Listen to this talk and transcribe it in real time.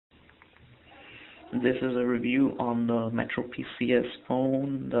This is a review on the Metro PCS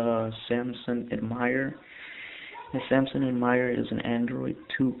phone, the Samsung Admire. The Samsung Admire is an Android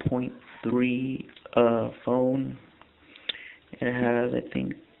 2.3 phone. It has, I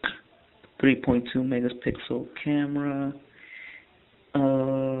think, 3.2 megapixel camera,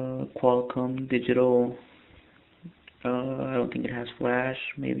 Qualcomm digital. I don't think it has flash.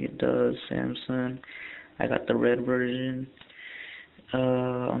 Maybe it does. Samsung. I got the red version.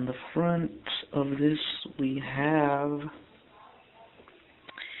 On the front of this, we have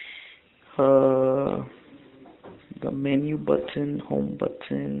the menu button, home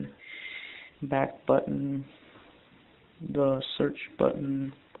button, back button, the search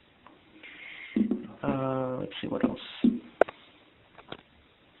button. Let's see what else.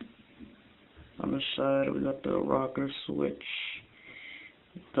 On the side, we got the rocker switch,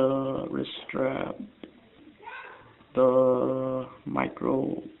 the wrist strap, the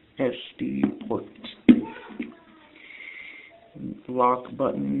micro SD port, lock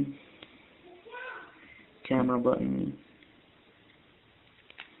button, camera button,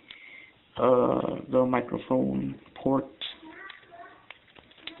 the microphone port.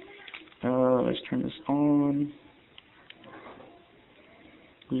 Let's turn this on.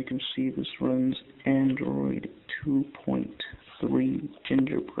 As you can see, this runs Android 2.3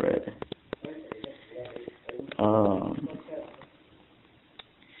 Gingerbread.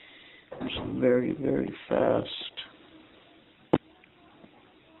 It's very, very fast.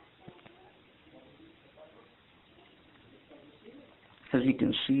 As you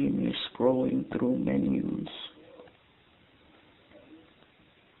can see, me scrolling through menus.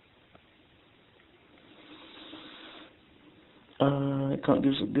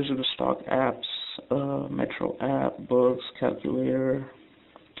 These are the stock apps: Metro app, books, calculator,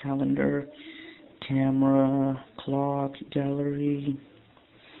 calendar, camera, clock, gallery,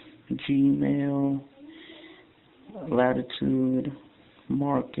 Gmail, latitude,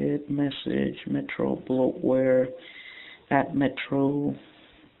 market, message, Metro, bloatware, at Metro,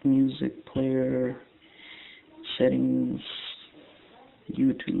 music player, settings,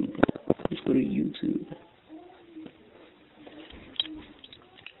 YouTube. Let's go to YouTube.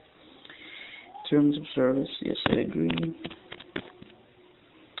 Terms of service, yes, I agree.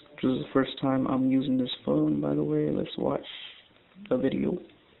 This is the first time I'm using this phone, by the way. Let's watch the video.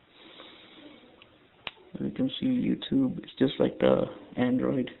 As you can see, YouTube, it's just like the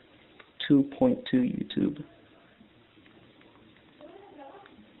Android 2.2 YouTube.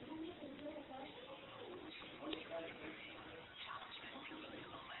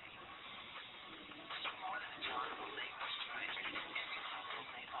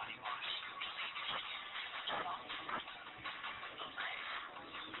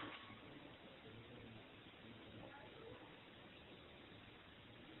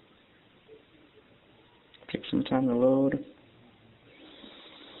 Takes some time to load,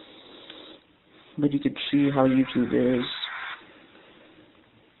 but you can see how YouTube is.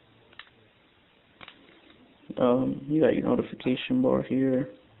 You got your notification bar here,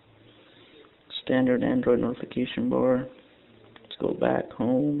 standard Android notification bar. Let's go back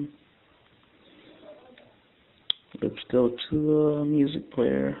home. Let's go to the music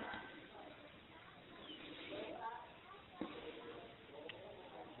player.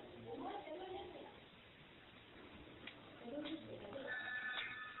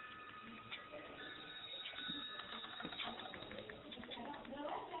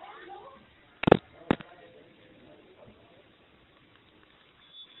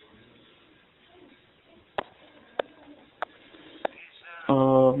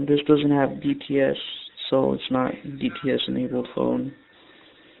 This doesn't have DTS, so it's not DTS enabled phone.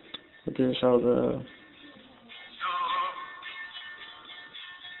 But this is how the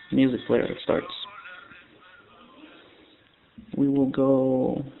music player starts. We will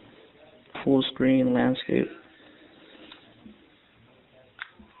go full screen landscape,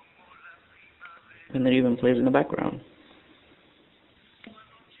 and it even plays in the background.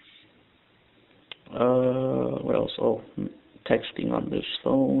 What else? Oh, texting on this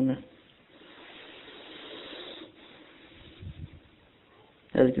phone.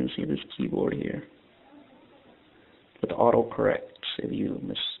 As you can see, this keyboard here with autocorrect if you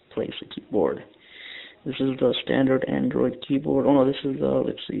misplace a keyboard. This is the standard Android keyboard. Oh no, this is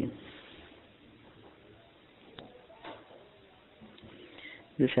let's see.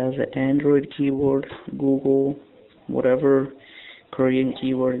 This has an Android keyboard, Google, whatever, Korean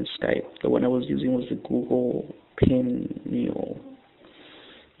keyboard, and Skype. The one I was using was the Google Pinwheel.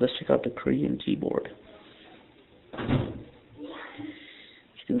 Let's check out the Korean keyboard. As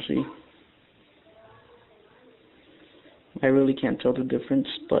you can see, I really can't tell the difference,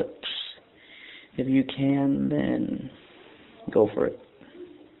 but If you can, then go for it.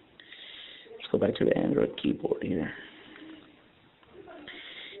 Let's go back to the Android keyboard here.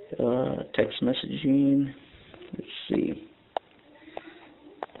 Text messaging. Let's see.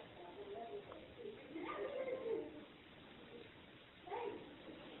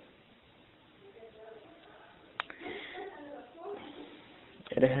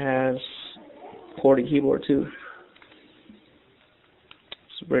 It has QWERTY keyboard too.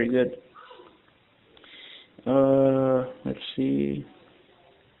 It's very good. Let's see.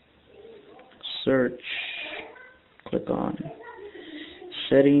 Search. Click on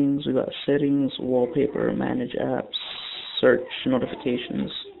settings. We got settings, wallpaper, manage apps, search,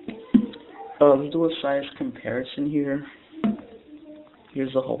 notifications. Let's do a size comparison here.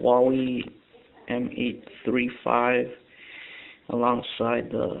 Here's the Huawei M835 alongside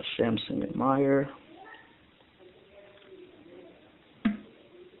the Samsung Admire.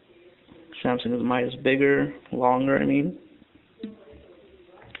 Samsung Admire is bigger, longer,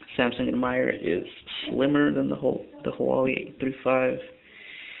 Samsung Admire is slimmer than the Huawei 835.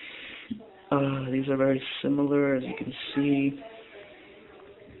 These are very similar, as you can see,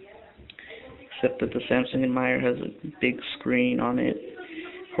 except that the Samsung Admire has a big screen on it.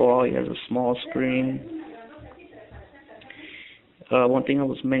 Huawei has a small screen. One thing I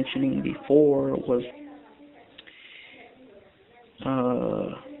was mentioning before was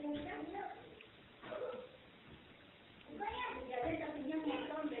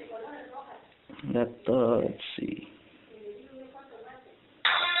that let's see.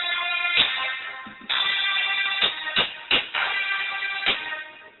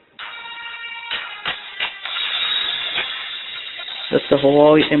 That the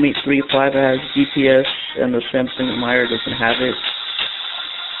Huawei M835 has GPS and the Samsung Admire doesn't have it.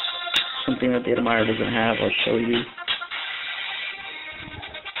 Something that the Admire doesn't have, I'll show you.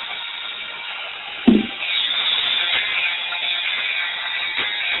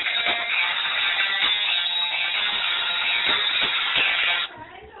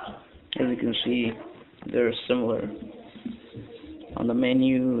 As you can see, they're similar on the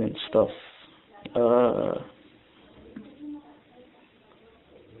menu and stuff.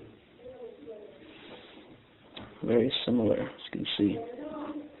 Very similar, as you can see.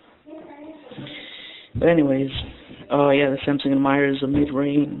 But anyways, yeah, the Samsung Admire is a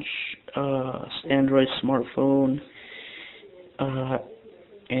mid-range Android smartphone,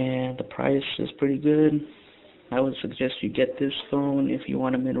 and the price is pretty good. I would suggest you get this phone if you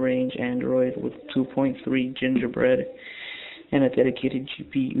want a mid-range Android with 2.3 Gingerbread and a dedicated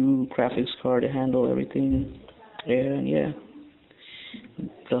GPU graphics card to handle everything. And yeah,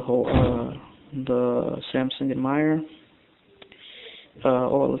 the Samsung Admire.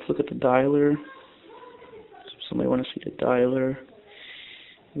 Let's look at the dialer. Somebody want to see the dialer?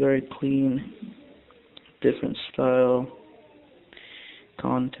 Very clean, different style.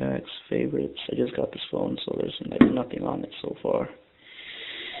 Contacts, favorites. I just got this phone, so there's nothing on it so far.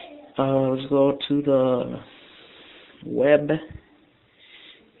 Let's go to the web.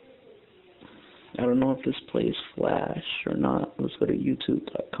 I don't know if this plays Flash or not. Let's go to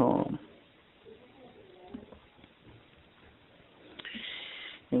youtube.com.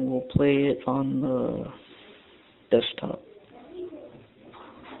 And we'll play it on the desktop.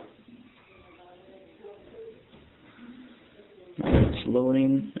 It's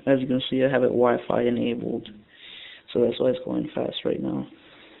loading. As you can see, I have it Wi-Fi enabled, so that's why it's going fast right now.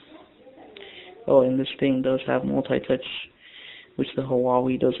 Oh, and this thing does have multi-touch, which the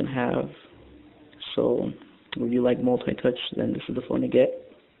Huawei doesn't have. So if you like multi-touch, then this is the phone to get.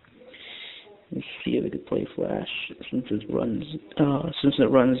 Let's see if it can play Flash since it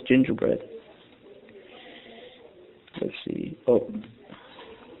runs Gingerbread. Let's see. Oh.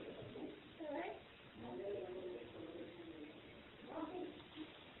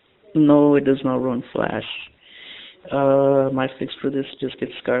 No, it does not run Flash. My fix for this, just get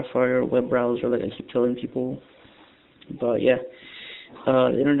Skyfire web browser like I keep telling people. But yeah,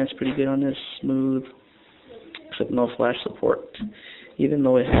 the internet's pretty good on this, smooth, except no Flash support, even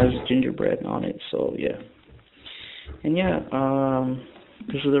though it has Gingerbread on it, so yeah. And yeah,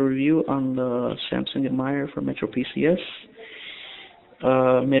 this is a review on the Samsung Admire for Metro PCS.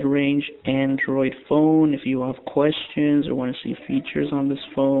 Mid-range Android phone. If you have questions or want to see features on this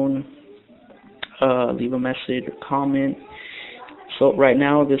phone, leave a message or comment. So right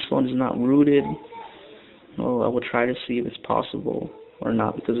now this phone is not rooted. Well, I will try to see if it's possible or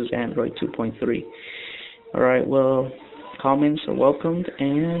not because it's Android 2.3. Alright, well, comments are welcomed,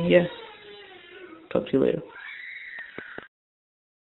 and yeah, talk to you later.